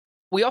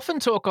We often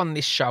talk on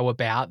this show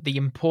about the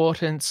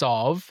importance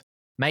of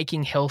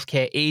making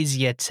healthcare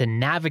easier to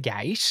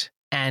navigate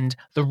and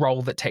the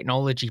role that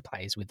technology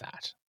plays with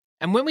that.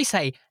 And when we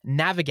say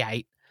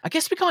navigate, I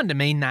guess we kind of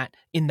mean that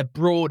in the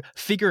broad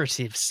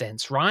figurative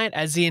sense, right?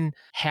 As in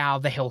how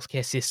the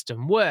healthcare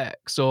system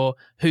works or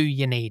who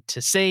you need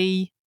to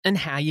see and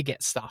how you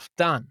get stuff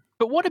done.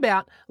 But what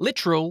about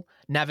literal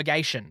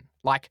navigation,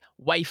 like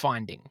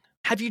wayfinding?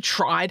 Have you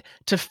tried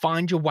to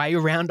find your way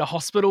around a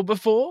hospital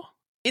before?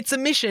 It's a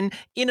mission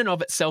in and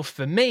of itself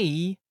for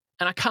me,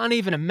 and I can't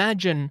even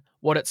imagine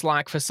what it's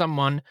like for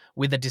someone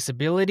with a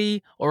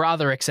disability or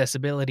other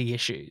accessibility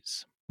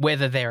issues,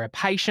 whether they're a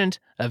patient,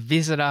 a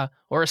visitor,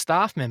 or a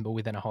staff member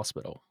within a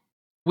hospital.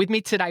 With me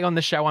today on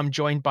the show, I'm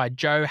joined by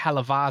Joe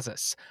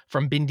Halavazis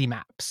from Bindi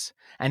Maps,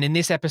 and in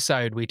this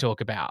episode, we talk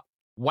about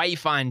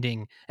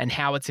wayfinding and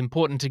how it's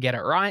important to get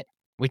it right.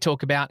 We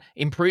talk about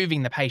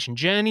improving the patient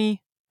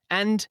journey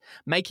and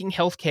making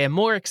healthcare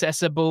more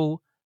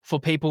accessible for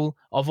people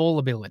of all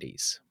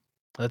abilities.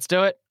 Let's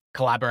do it.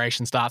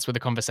 Collaboration starts with a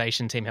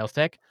conversation, Team Health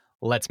Tech.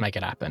 Let's make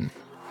it happen.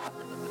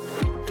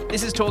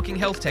 This is Talking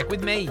Health Tech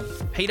with me,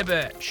 Peter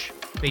Birch,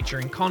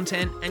 featuring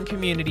content and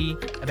community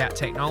about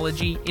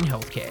technology in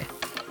healthcare.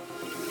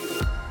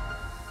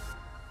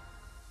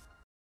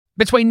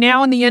 Between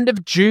now and the end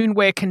of June,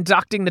 we're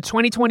conducting the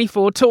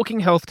 2024 Talking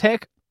Health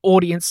Tech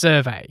Audience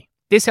Survey.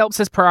 This helps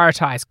us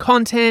prioritise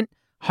content,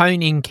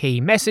 hone in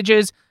key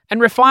messages, and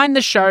refine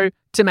the show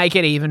to make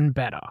it even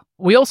better.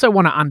 We also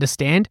want to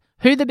understand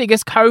who the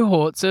biggest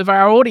cohorts of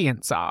our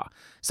audience are.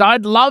 So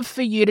I'd love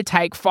for you to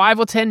take 5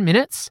 or 10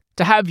 minutes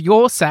to have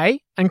your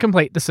say and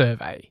complete the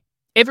survey.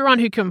 Everyone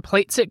who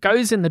completes it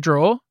goes in the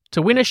draw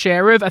to win a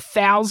share of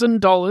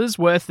 $1,000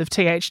 worth of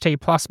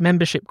THT Plus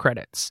membership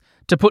credits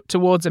to put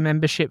towards a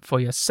membership for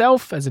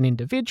yourself as an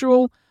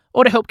individual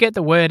or to help get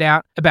the word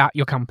out about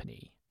your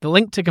company. The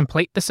link to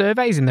complete the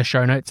survey is in the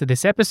show notes of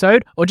this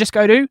episode, or just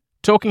go to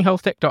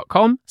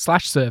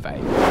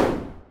talkinghealthtech.com/survey.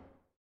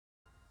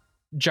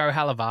 Joe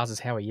Halavazis,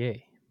 how are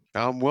you?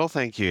 Well,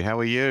 thank you. How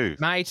are you?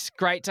 Mate,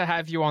 great to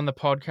have you on the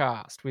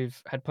podcast.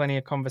 We've had plenty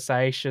of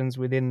conversations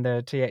within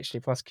the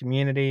THT Plus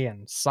community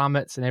and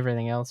summits and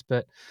everything else,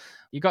 but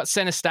you got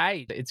centre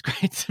stage. It's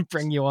great to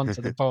bring you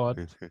onto the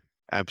pod.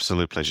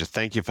 Absolute pleasure.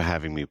 Thank you for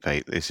having me,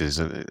 Pete. It's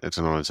an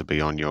honour to be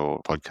on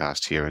your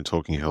podcast here, and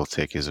Talking Health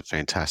Tech is a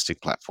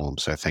fantastic platform,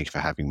 so thank you for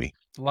having me.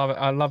 Love it.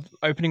 I love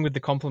opening with the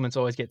compliments,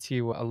 always gets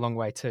you a long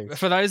way too.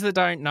 For those that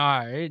don't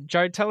know,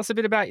 Joe, tell us a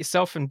bit about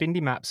yourself and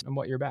Bindi Maps and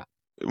what you're about.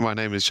 My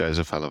name is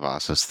Joseph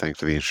Halavazis. Thanks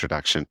for the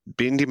introduction.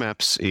 Bindi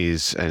Maps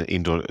is an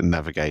indoor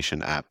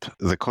navigation app.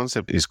 The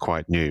concept is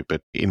quite new,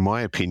 but in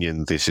my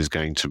opinion, this is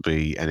going to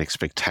be an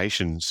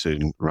expectation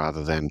soon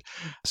rather than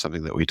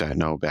something that we don't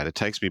know about. It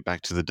takes me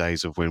back to the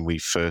days of when we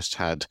first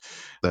had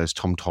those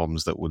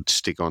TomToms that would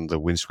stick on the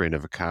windscreen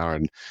of a car,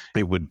 and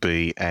it would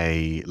be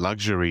a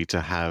luxury to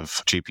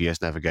have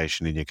GPS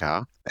navigation in your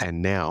car.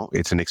 And now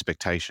it's an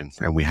expectation,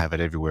 and we have it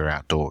everywhere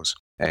outdoors.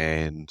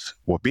 And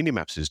what Bindi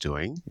Maps is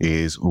doing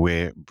is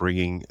we're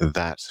bringing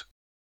that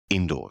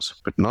indoors.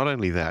 But not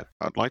only that,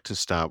 I'd like to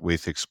start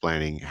with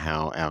explaining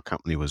how our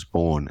company was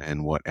born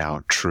and what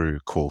our true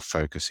core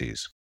focus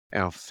is.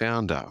 Our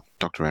founder,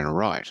 Dr. Anna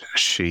Wright,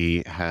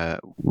 she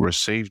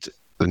received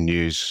the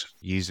news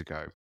years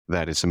ago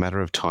that it's a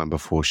matter of time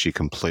before she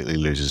completely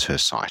loses her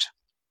sight.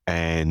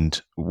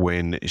 And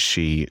when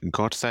she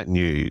got that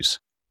news,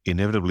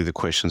 inevitably the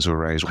questions were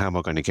raised, how am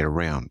I going to get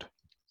around?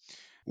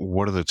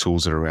 What are the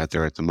tools that are out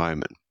there at the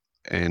moment?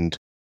 And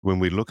when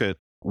we look at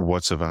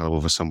what's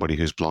available for somebody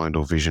who's blind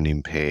or vision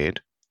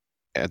impaired,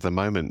 at the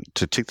moment,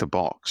 to tick the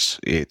box,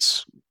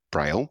 it's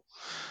Braille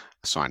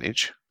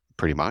signage,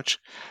 pretty much.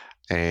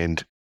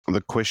 And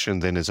the question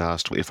then is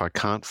asked, if I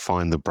can't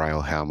find the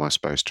Braille, how am I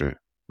supposed to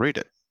read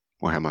it?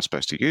 Or how am I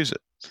supposed to use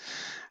it?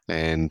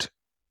 And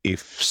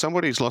if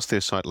somebody's lost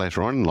their sight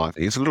later on in life,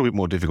 it's a little bit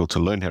more difficult to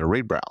learn how to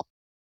read Braille.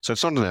 So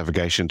it's not a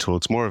navigation tool,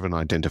 it's more of an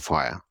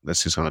identifier that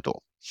sits on a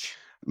door.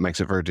 It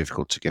makes it very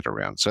difficult to get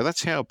around. So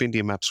that's how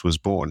Bindi Maps was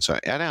born. So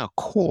at our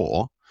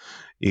core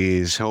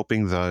is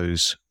helping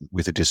those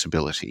with a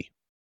disability.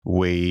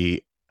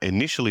 We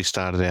initially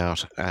started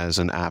out as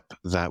an app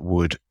that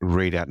would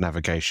read out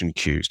navigation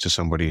cues to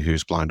somebody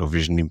who's blind or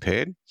vision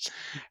impaired,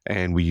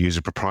 and we use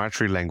a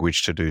proprietary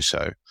language to do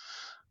so.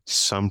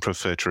 Some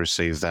prefer to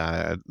receive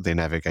their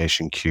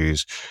navigation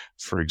cues,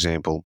 for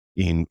example,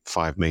 in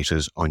 5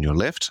 meters on your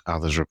left.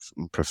 Others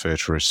prefer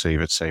to receive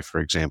it, say, for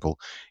example,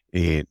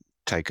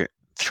 take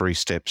 3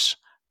 steps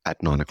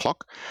at 9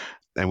 o'clock.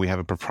 And we have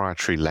a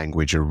proprietary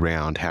language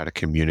around how to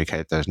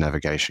communicate those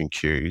navigation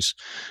cues.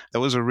 That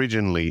was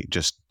originally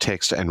just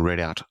text and read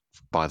out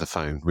by the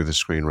phone with a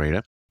screen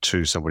reader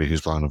to somebody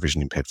who's blind or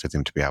vision impaired for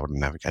them to be able to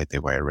navigate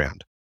their way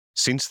around.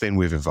 Since then,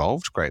 we've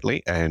evolved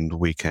greatly and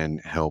we can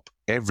help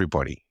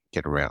everybody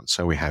get around.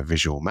 So we have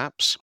visual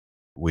maps.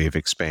 We've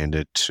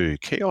expanded to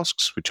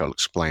kiosks, which I'll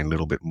explain a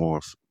little bit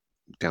more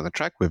down the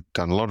track. We've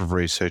done a lot of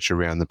research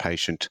around the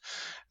patient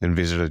and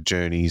visitor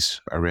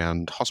journeys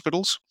around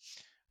hospitals.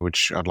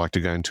 which I'd like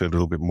to go into a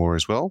little bit more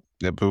as well.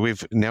 But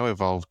we've now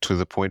evolved to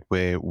the point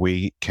where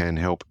we can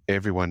help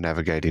everyone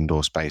navigate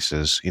indoor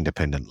spaces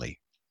independently.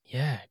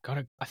 Yeah,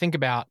 I think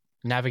about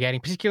navigating,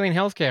 particularly in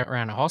healthcare,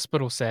 around a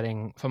hospital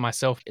setting for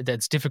myself.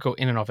 That's difficult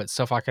in and of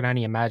itself. I can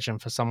only imagine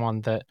for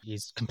someone that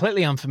is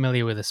completely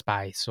unfamiliar with a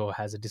space or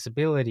has a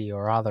disability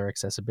or other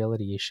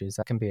accessibility issues,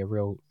 that can be a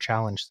real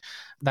challenge.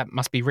 That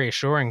must be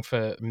reassuring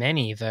for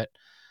many that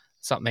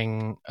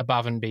something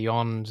above and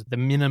beyond the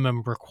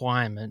minimum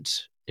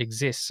requirement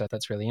exists. So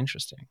that's really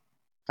interesting.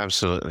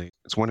 Absolutely.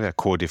 It's one of our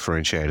core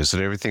differentiators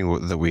that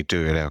everything that we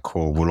do at our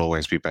core will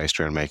always be based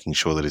around making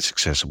sure that it's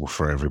accessible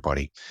for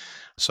everybody.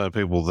 So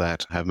people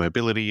that have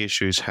mobility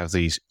issues have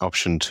the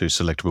option to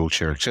select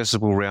wheelchair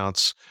accessible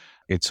routes.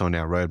 It's on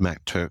our roadmap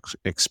to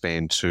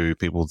expand to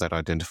people that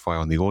identify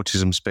on the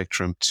autism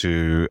spectrum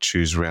to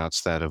choose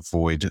routes that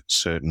avoid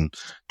certain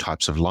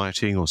types of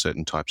lighting or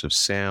certain types of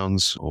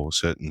sounds or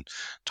certain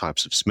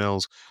types of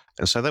smells.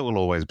 And so that will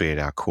always be at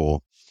our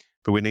core.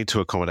 But we need to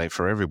accommodate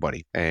for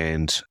everybody.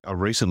 And I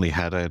recently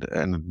had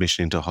an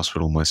admission into a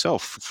hospital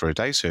myself for a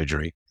day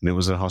surgery. And it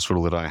was a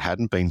hospital that I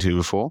hadn't been to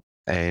before.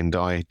 And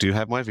I do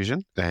have my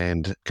vision.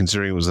 And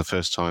considering it was the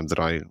first time that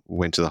I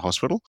went to the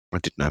hospital, I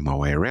didn't know my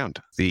way around.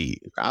 The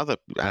other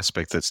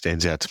aspect that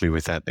stands out to me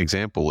with that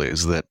example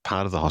is that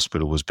part of the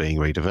hospital was being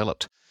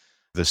redeveloped.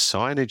 The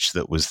signage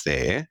that was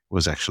there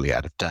was actually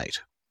out of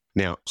date.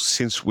 Now,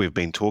 since we've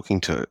been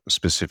talking to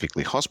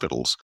specifically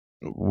hospitals,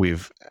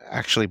 we've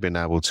actually been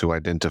able to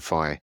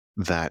identify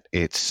that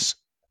it's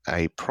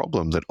a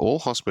problem that all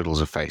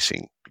hospitals are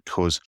facing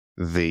because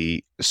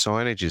the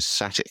signage is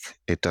static.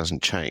 It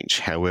doesn't change.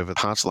 However,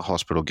 parts of the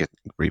hospital get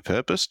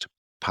repurposed,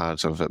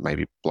 parts of it may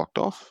be blocked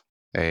off.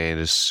 And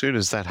as soon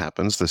as that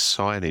happens, the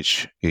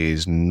signage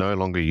is no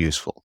longer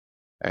useful.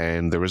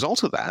 And the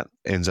result of that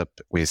ends up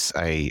with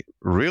a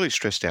really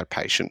stressed out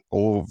patient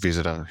or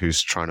visitor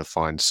who's trying to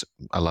find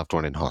a loved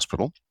one in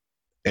hospital.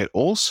 It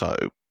also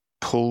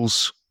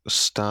pulls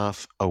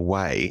staff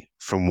away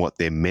from what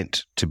they're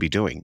meant to be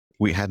doing.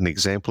 We had an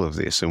example of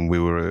this, and we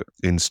were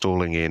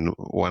installing in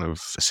one of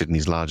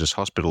Sydney's largest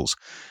hospitals,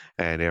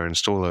 and our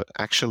installer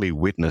actually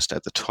witnessed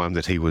at the time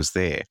that he was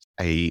there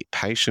a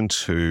patient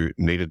who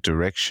needed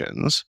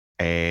directions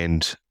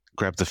and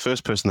grabbed the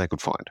first person they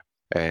could find.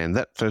 And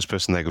that first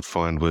person they could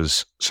find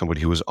was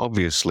somebody who was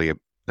obviously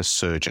a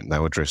surgeon. They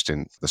were dressed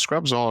in the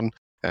scrubs on,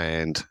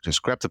 and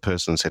just grabbed the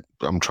person and said,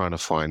 I'm trying to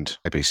find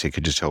ABC,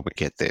 could you just help me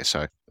get there?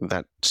 So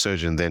that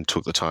surgeon then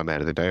took the time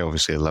out of the day,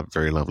 obviously a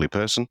very lovely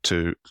person,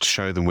 to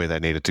show them where they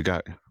needed to go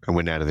and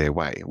went out of their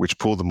way, which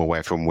pulled them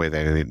away from where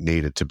they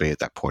needed to be at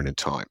that point in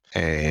time.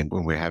 And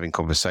when we're having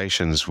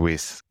conversations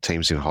with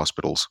teams in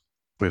hospitals,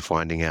 we're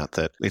finding out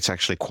that it's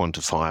actually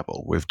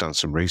quantifiable. We've done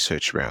some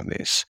research around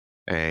this.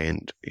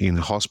 And in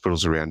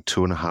hospitals, around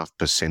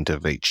 2.5%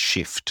 of each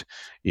shift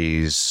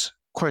is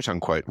quote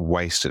unquote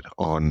wasted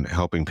on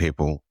helping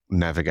people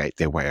navigate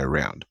their way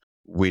around,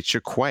 which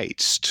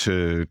equates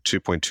to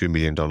 $2.2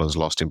 million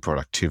lost in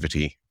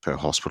productivity per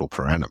hospital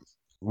per annum.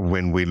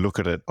 When we look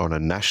at it on a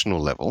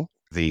national level,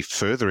 the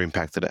further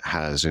impact that it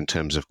has in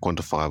terms of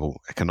quantifiable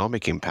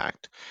economic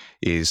impact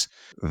is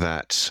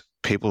that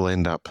people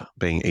end up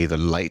being either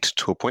late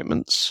to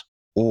appointments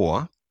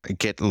or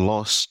get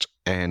lost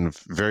and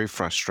very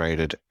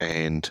frustrated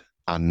and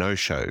are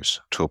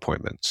no-shows to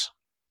appointments.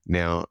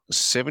 Now,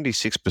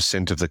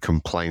 76% of the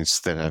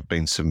complaints that have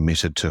been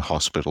submitted to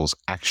hospitals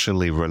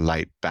actually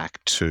relate back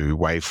to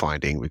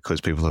wayfinding because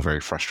people are very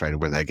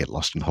frustrated when they get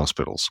lost in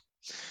hospitals.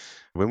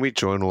 When we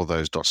join all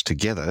those dots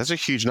together, that's a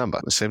huge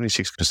number.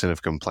 76%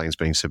 of complaints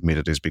being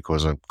submitted is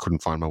because I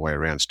couldn't find my way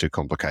around, it's too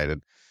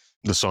complicated.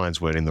 The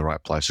signs weren't in the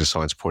right place, the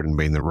signs pointed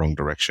me in the wrong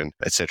direction,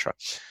 etc.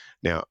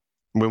 Now,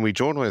 when we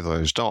join all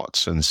those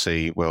dots and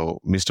see,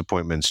 well, missed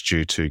appointments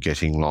due to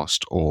getting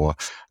lost or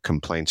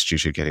complaints due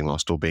to getting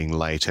lost or being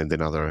late and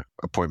then other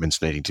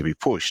appointments needing to be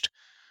pushed,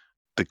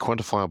 the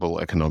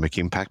quantifiable economic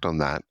impact on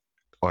that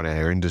on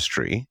our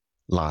industry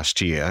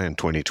last year in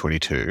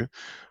 2022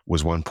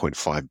 was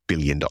 $1.5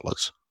 billion.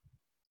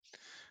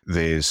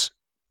 There's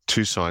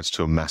two sides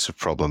to a massive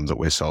problem that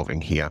we're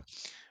solving here.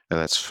 And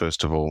that's,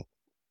 first of all,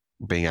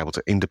 being able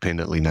to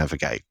independently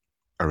navigate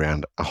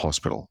around a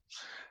hospital.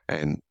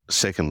 And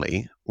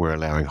secondly, we're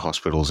allowing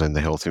hospitals and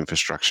the health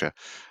infrastructure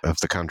of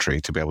the country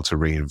to be able to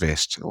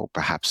reinvest or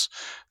perhaps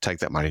take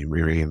that money and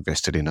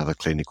reinvest it in other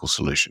clinical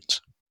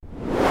solutions.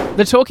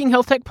 The Talking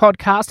Health Tech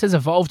podcast has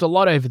evolved a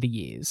lot over the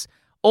years,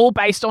 all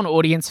based on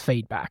audience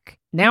feedback.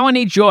 Now I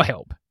need your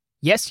help,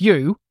 yes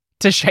you,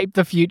 to shape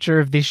the future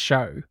of this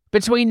show.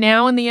 Between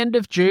now and the end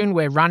of June,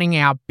 we're running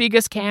our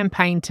biggest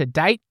campaign to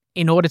date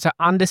in order to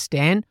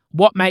understand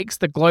what makes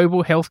the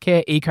global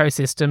healthcare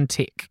ecosystem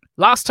tick.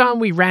 Last time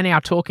we ran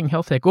our Talking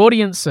Health Tech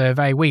audience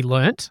survey, we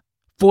learnt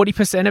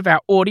 40% of our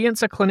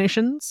audience are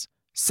clinicians,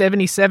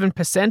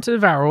 77%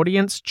 of our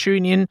audience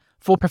tune in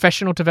for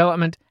professional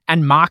development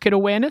and market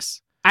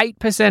awareness,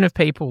 8% of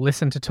people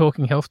listen to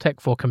Talking Health Tech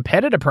for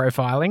competitor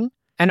profiling,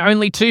 and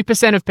only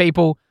 2% of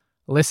people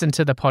listen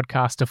to the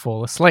podcast to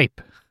fall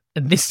asleep.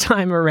 And this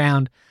time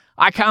around,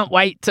 I can't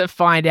wait to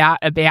find out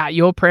about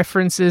your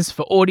preferences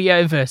for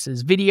audio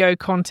versus video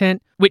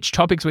content, which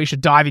topics we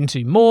should dive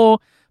into more,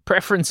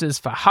 preferences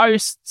for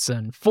hosts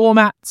and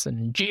formats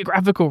and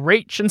geographical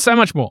reach, and so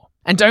much more.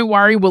 And don't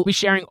worry, we'll be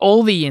sharing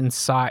all the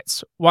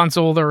insights once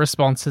all the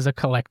responses are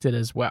collected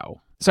as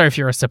well. So if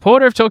you're a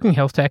supporter of Talking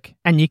Health Tech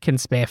and you can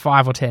spare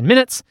 5 or 10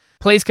 minutes,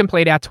 please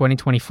complete our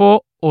 2024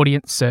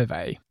 audience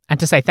survey. And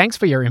to say thanks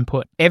for your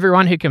input,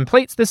 everyone who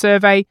completes the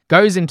survey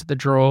goes into the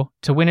draw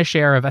to win a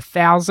share of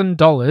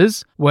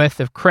 $1,000 worth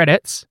of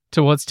credits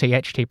towards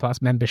THT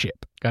Plus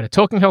membership. Go to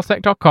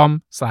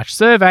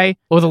talkinghealthtech.com/survey,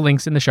 or the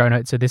links in the show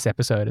notes of this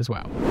episode as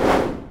well.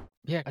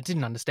 Yeah, I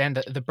didn't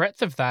understand the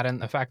breadth of that, and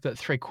the fact that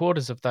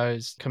 3/4 of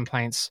those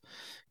complaints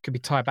could be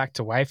tied back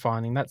to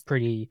wayfinding. That's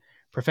pretty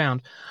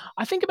profound.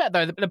 I think about,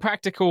 though, the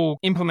practical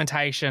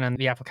implementation and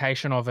the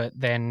application of it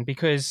then,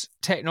 because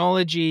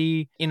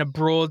technology in a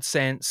broad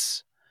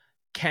sense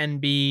can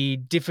be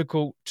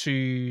difficult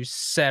to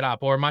set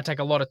up, or it might take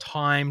a lot of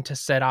time to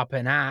set up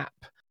an app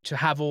to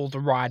have all the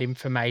right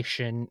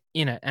information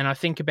in it. And I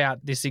think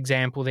about this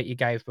example that you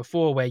gave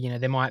before where,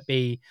 there might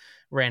be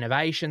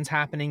renovations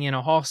happening in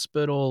a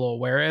hospital or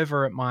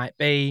wherever it might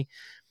be.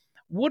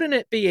 Wouldn't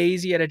it be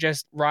easier to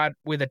just write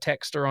with a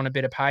texter on a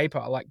bit of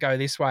paper, like go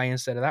this way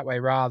instead of that way,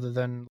 rather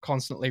than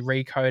constantly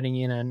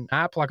recoding in an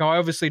app? Like, I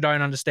obviously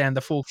don't understand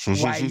the full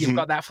way you've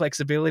got that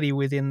flexibility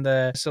within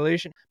the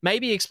solution.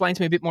 Maybe explain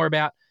to me a bit more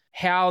about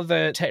how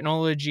the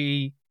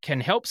technology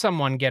can help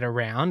someone get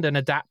around and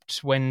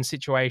adapt when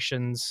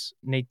situations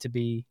need to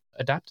be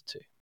adapted to.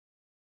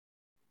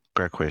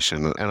 Great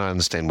question. And I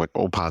understand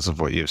all parts of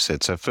what you've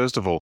said. So first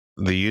of all,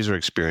 the user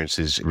experience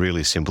is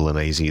really simple and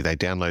easy. They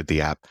download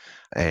the app,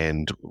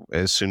 and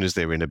as soon as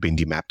they're in a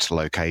Bindi mapped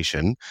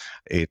location,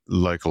 it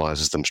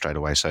localizes them straight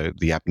away. So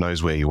the app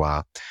knows where you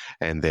are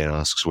and then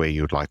asks where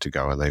you'd like to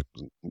go. And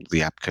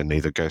the app can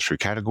either go through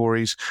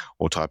categories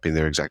or type in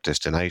their exact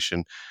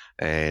destination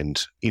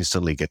and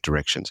instantly get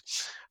directions.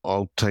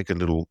 I'll take a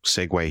little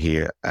segue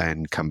here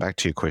and come back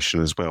to your question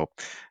as well,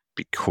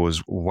 because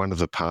one of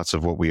the parts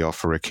of what we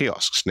offer are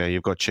kiosks. Now,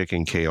 you've got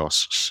check-in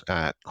kiosks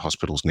at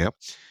hospitals now.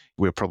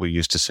 We're probably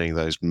used to seeing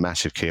those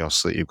massive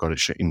kiosks that you've got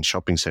in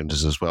shopping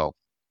centres as well,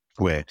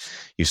 where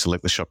you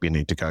select the shop you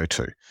need to go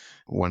to.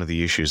 One of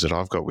the issues that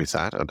I've got with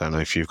that, I don't know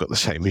if you've got the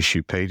same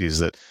issue, Pete, is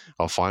that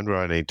I'll find where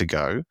I need to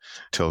go,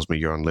 tells me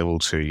you're on level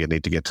 2, you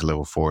need to get to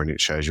level 4, and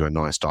it shows you a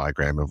nice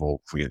diagram of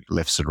all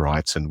lefts and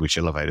rights and which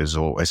elevators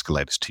or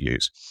escalators to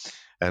use.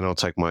 And I'll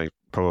take my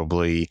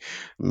probably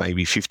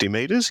maybe 50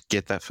 meters,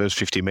 get that first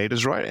 50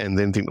 meters right, and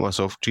then think to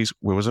myself, geez,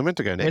 where was I meant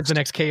to go next? Where's the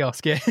next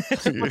kiosk? Yeah.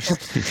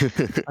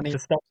 I need to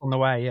stop on the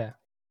way, yeah.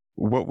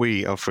 What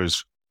we offer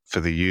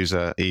for the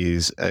user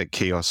is a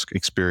kiosk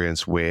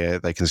experience where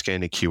they can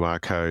scan a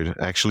QR code,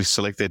 actually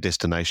select their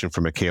destination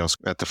from a kiosk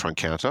at the front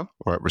counter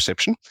or at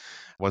reception.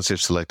 Once they've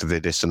selected their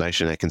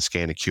destination, they can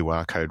scan a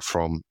QR code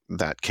from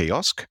that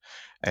kiosk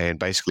and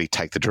basically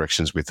take the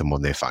directions with them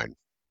on their phone.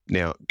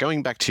 Now,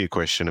 going back to your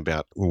question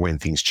about when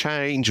things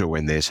change or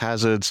when there's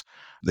hazards,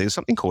 there's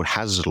something called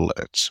hazard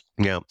alerts.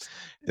 Now,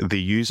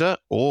 the user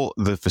or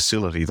the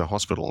facility, the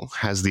hospital,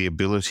 has the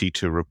ability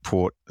to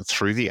report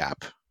through the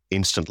app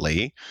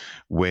instantly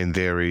when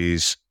there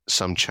is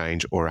some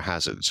change or a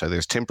hazard. So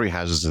there's temporary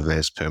hazards and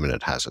there's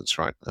permanent hazards,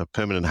 right? A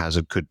permanent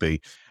hazard could be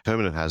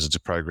permanent hazards are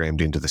programmed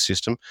into the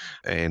system,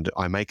 and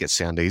I make it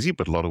sound easy,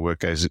 but a lot of work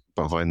goes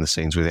behind the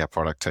scenes with our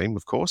product team,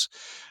 of course,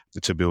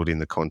 to build in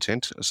the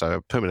content. So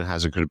a permanent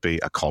hazard could be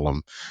a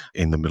column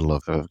in the middle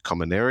of a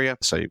common area.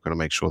 So you've got to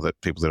make sure that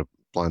people that are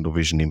blind or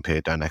vision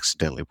impaired don't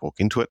accidentally walk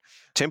into it.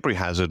 Temporary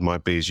hazard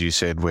might be, as you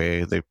said,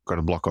 where they've got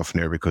to block off an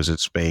area because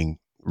it's being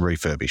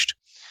refurbished.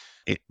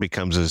 It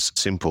becomes as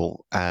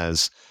simple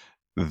as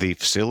the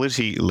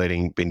facility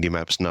letting Bindi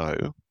Maps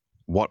know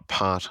what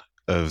part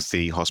of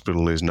the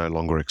hospital is no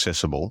longer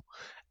accessible,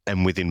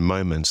 and within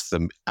moments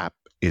the app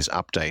is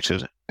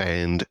updated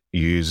and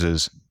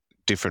uses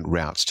different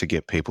routes to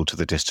get people to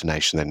the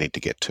destination they need to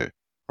get to,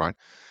 right?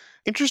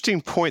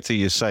 Interesting point that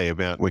you say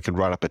about we could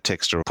write up a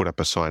text or put up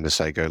a sign to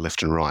say go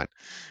left and right.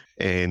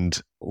 And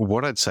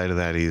what I'd say to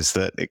that is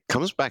that it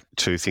comes back to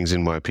two things,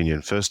 in my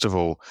opinion. First of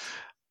all,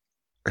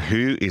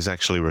 who is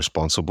actually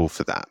responsible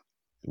for that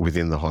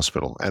within the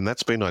hospital? And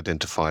that's been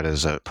identified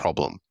as a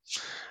problem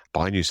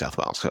by New South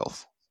Wales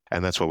Health.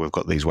 And that's why we've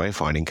got these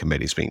wayfinding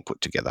committees being put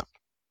together.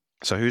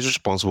 So who's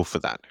responsible for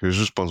that? Who's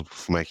responsible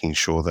for making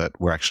sure that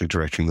we're actually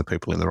directing the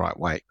people in the right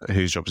way?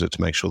 Whose job is it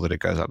to make sure that it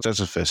goes up? That's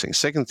the first thing.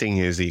 Second thing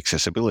is the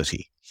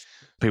accessibility.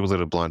 People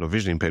that are blind or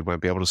vision impaired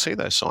won't be able to see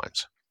those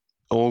signs.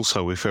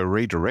 Also, if we're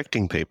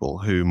redirecting people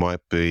who might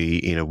be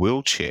in a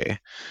wheelchair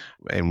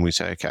and we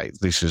say, okay,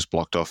 this is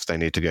blocked off, they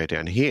need to go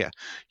down here,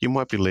 you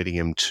might be leading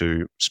them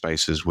to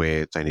spaces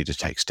where they need to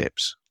take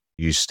steps,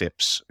 use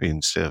steps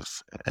instead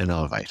of an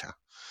elevator.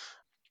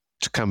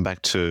 To come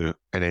back to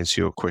and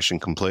answer your question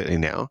completely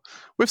now,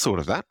 we've thought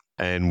of that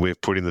and we've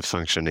put in the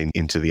function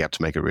into the app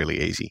to make it really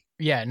easy.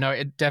 Yeah, no,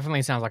 it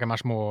definitely sounds like a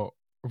much more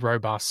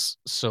robust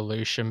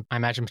solution. I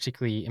imagine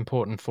particularly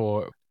important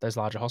for those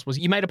larger hospitals.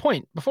 You made a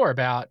point before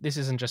about this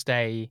isn't just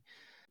a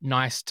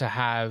nice to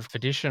have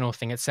additional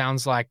thing. It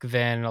sounds like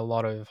then a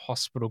lot of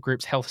hospital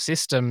groups, health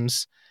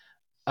systems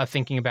are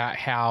thinking about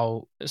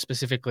how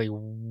specifically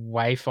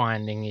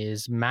wayfinding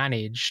is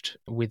managed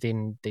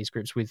within these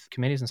groups with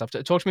committees and stuff.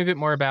 Talk to me a bit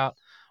more about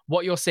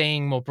what you're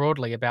seeing more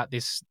broadly about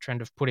this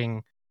trend of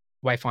putting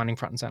wayfinding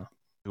front and center.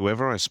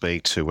 Whoever I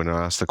speak to, when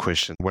I ask the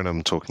question, when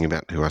I'm talking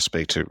about who I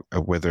speak to,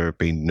 whether it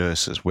be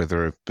nurses,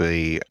 whether it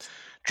be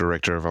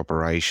director of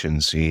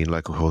operations in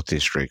local health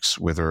districts,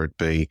 whether it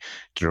be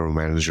general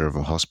manager of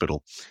a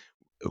hospital,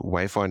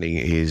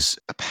 wayfinding is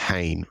a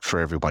pain for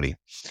everybody.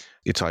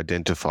 It's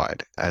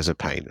identified as a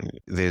pain.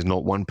 There's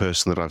not one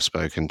person that I've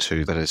spoken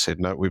to that has said,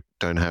 no, we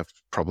don't have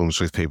problems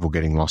with people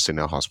getting lost in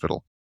our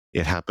hospital.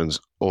 It happens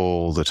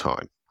all the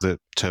time. The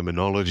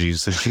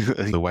terminologies,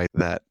 the way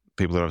that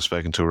people that I've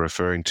spoken to are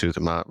referring to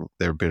them are,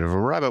 they're a bit of a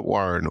rabbit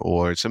warren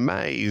or it's a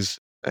maze.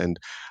 And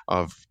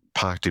I've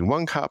parked in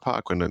one car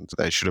park when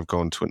they should have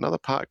gone to another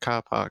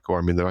car park, or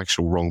I'm in the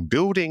actual wrong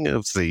building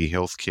of the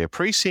healthcare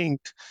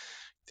precinct.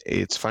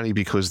 It's funny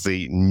because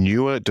the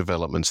newer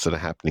developments that are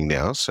happening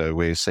now, so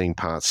we're seeing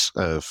parts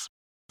of,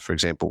 for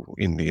example,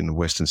 in the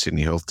Western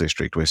Sydney Health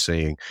District, we're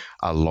seeing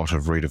a lot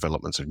of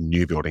redevelopments of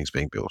new buildings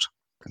being built.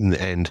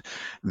 And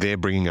they're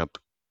bringing up,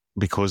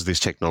 because this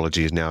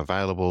technology is now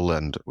available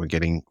and we're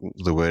getting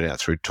the word out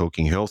through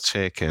Talking Health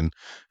Tech and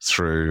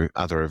through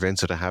other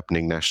events that are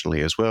happening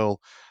nationally as well,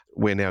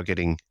 we're now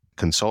getting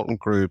consultant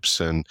groups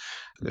and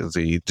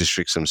the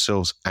districts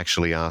themselves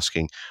actually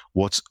asking,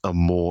 what's a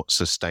more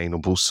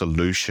sustainable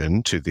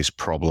solution to this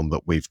problem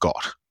that we've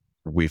got?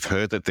 We've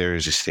heard that there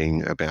is this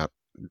thing about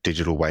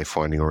digital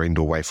wayfinding or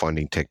indoor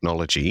wayfinding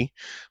technology.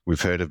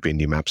 We've heard of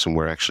Bindi Maps, and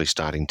we're actually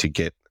starting to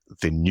get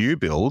the new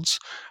builds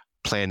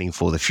planning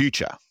for the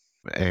future.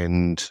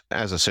 And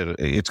as I said,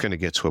 it's going to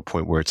get to a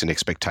point where it's an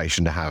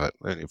expectation to have it.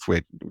 And if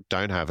we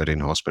don't have it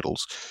in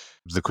hospitals,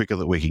 the quicker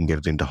that we can get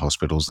it into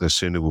hospitals, the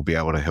sooner we'll be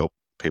able to help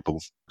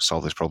people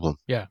solve this problem.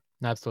 Yeah,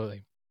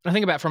 absolutely. I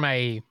think about from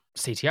a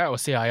CTO or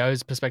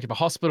CIO's perspective, a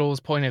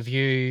hospital's point of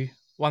view,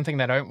 one thing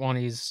they don't want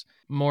is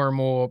more and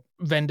more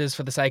vendors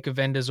for the sake of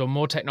vendors or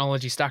more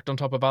technology stacked on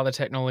top of other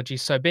technology.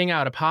 So being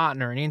able to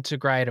partner and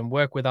integrate and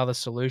work with other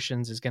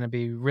solutions is going to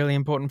be really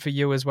important for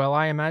you as well,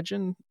 I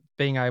imagine,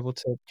 being able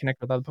to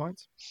connect with other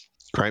points.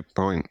 Great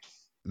point.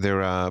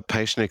 There are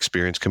patient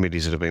experience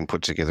committees that have been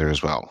put together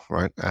as well,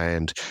 right?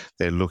 And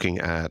they're looking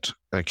at,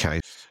 okay,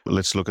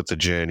 let's look at the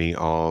journey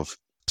of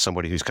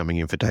somebody who's coming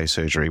in for day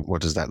surgery.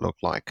 What does that look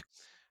like?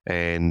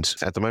 And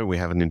at the moment, we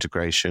have an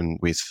integration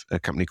with a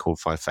company called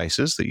Five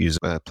Faces that uses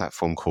a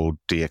platform called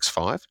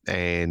DX5,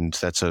 and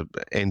that's an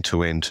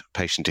end-to-end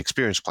patient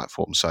experience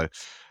platform. So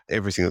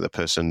everything that the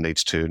person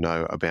needs to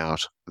know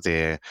about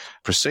their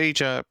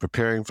procedure,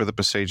 preparing for the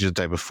procedure the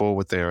day before,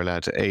 what they're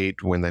allowed to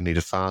eat, when they need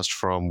to fast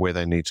from, where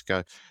they need to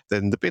go.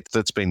 Then the bit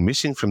that's been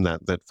missing from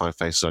that Five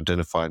Faces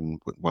identified, and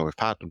while we've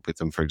partnered with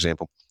them, for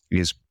example,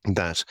 is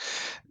that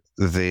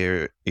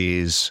there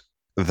is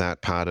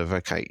that part of,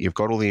 okay, you've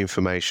got all the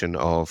information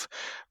of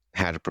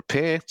how to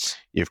prepare,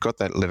 you've got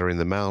that letter in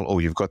the mail,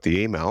 or you've got the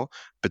email,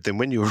 but then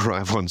when you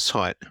arrive on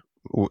site,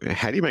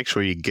 how do you make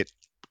sure you get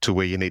to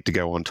where you need to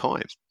go on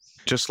time?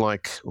 Just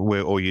like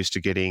we're all used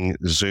to getting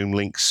Zoom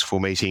links for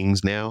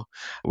meetings now,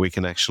 we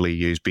can actually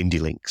use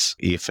Bindi links.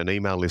 If an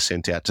email is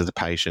sent out to the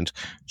patient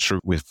through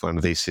with one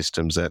of these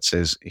systems that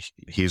says,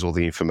 here's all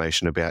the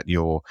information about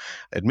your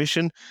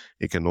admission,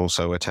 it can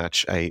also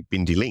attach a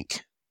Bindi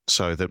link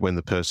so that when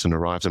the person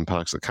arrives and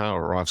parks the car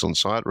or arrives on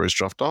site or is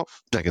dropped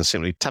off, they can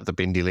simply tap the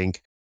Bindi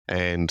link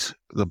and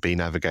they'll be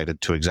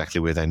navigated to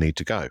exactly where they need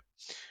to go.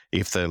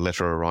 If the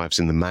letter arrives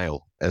in the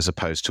mail as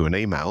opposed to an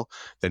email,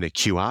 then a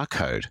QR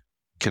code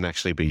can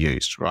actually be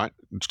used, right,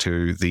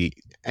 to the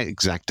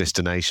exact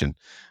destination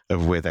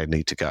of where they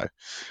need to go.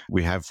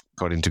 We have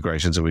got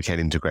integrations and we can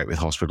integrate with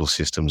hospital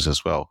systems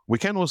as well. We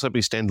can also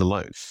be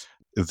standalone.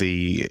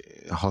 The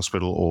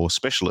hospital or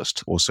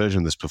specialist or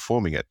surgeon that's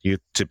performing it,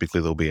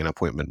 typically there'll be an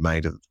appointment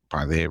made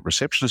by their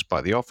receptionist, by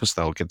the office.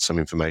 They'll get some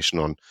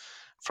information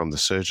from the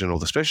surgeon or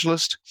the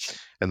specialist,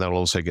 and they'll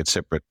also get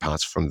separate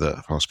parts from the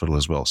hospital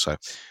as well. So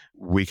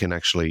we can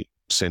actually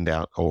send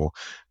out or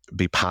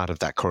be part of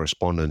that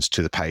correspondence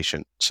to the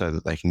patient so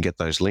that they can get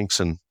those links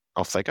and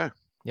off they go.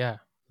 Yeah,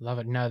 love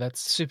it. No, that's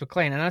super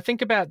clean. And I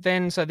think about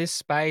then, so this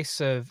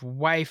space of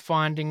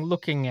wayfinding,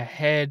 looking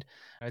ahead,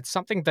 it's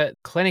something that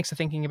clinics are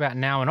thinking about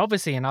now and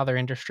obviously in other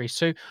industries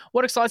too.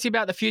 What excites you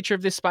about the future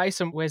of this space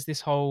and where's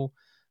this whole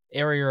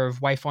area of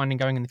wayfinding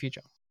going in the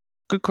future?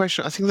 Good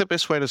question. I think the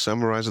best way to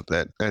summarize it,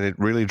 and it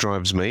really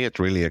drives me, it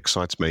really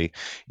excites me,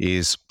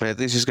 is that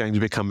this is going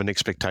to become an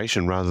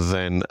expectation rather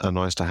than a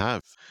nice to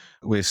have.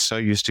 We're so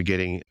used to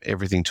getting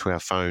everything to our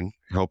phone,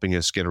 helping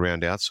us get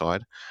around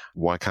outside.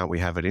 Why can't we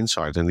have it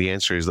inside? And the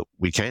answer is that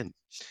we can.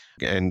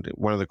 And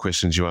one of the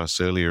questions you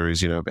asked earlier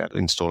is, about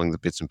installing the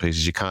bits and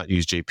pieces. You can't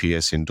use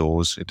GPS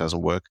indoors. It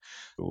doesn't work.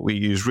 We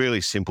use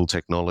really simple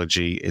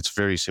technology. It's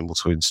very simple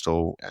to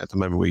install. At the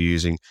moment, we're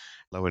using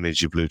low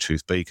energy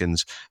Bluetooth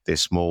beacons. They're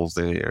small.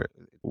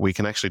 We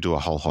can actually do a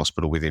whole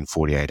hospital within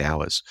 48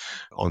 hours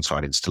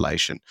on-site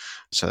installation.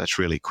 So that's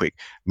really quick.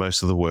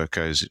 Most of the work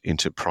goes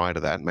into prior to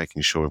that,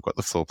 making sure we've got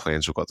the floor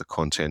plans, we've got the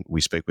content. We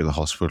speak with the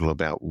hospital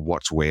about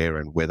what's where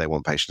and where they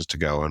want patients to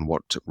go and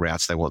what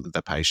routes they want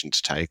the patient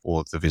to take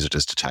or the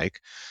visitors to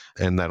take.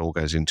 And that all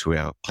goes into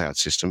our cloud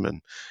system.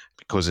 And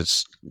because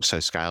it's so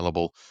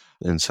scalable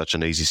and such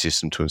an easy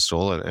system to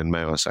install, and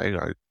may I say,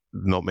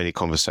 not many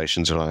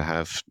conversations that I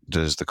have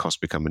does the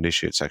cost become an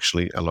issue. It's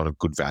actually a lot of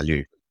good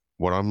value.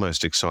 What I'm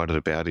most excited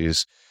about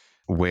is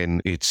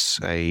when it's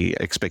a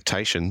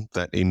expectation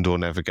that indoor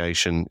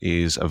navigation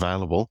is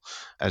available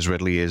as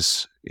readily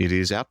as it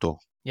is outdoor.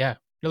 Yeah.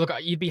 Look,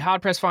 you'd be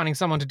hard-pressed finding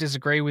someone to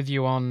disagree with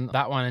you on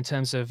that one in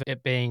terms of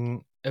it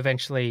being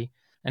eventually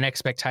an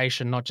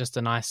expectation, not just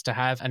a nice to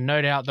have. And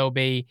no doubt there'll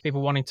be people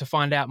wanting to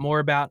find out more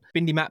about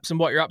Bindi Maps and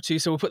what you're up to.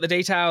 So we'll put the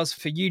details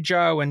for you,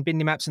 Joe, and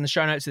Bindi Maps in the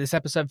show notes of this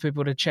episode for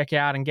people to check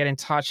out and get in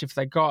touch if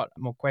they got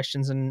more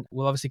questions. And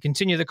we'll obviously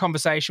continue the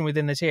conversation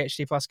within the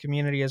THT Plus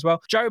community as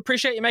well. Joe,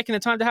 appreciate you making the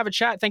time to have a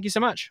chat. Thank you so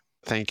much.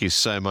 Thank you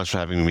so much for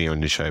having me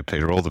on your show,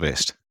 Peter. All the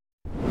best.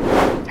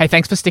 Hey,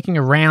 thanks for sticking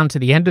around to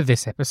the end of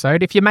this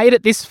episode. If you made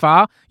it this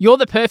far, you're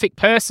the perfect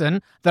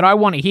person that I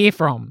want to hear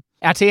from.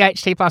 Our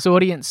THT Plus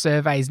audience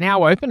survey is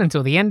now open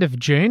until the end of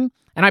June,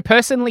 and I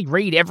personally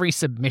read every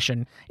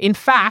submission. In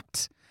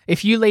fact,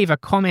 if you leave a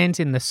comment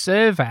in the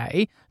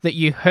survey that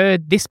you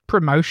heard this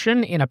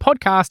promotion in a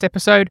podcast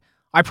episode,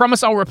 I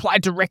promise I'll reply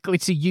directly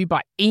to you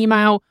by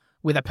email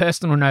with a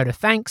personal note of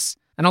thanks,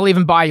 and I'll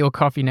even buy you a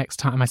coffee next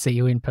time I see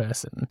you in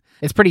person.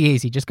 It's pretty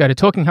easy. Just go to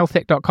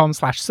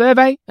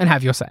talkinghealthtech.com/survey and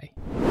have your say.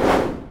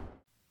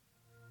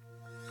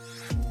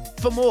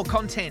 For more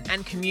content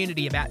and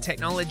community about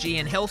technology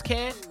and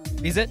healthcare,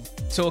 visit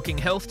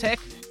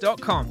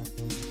talkinghealthtech.com.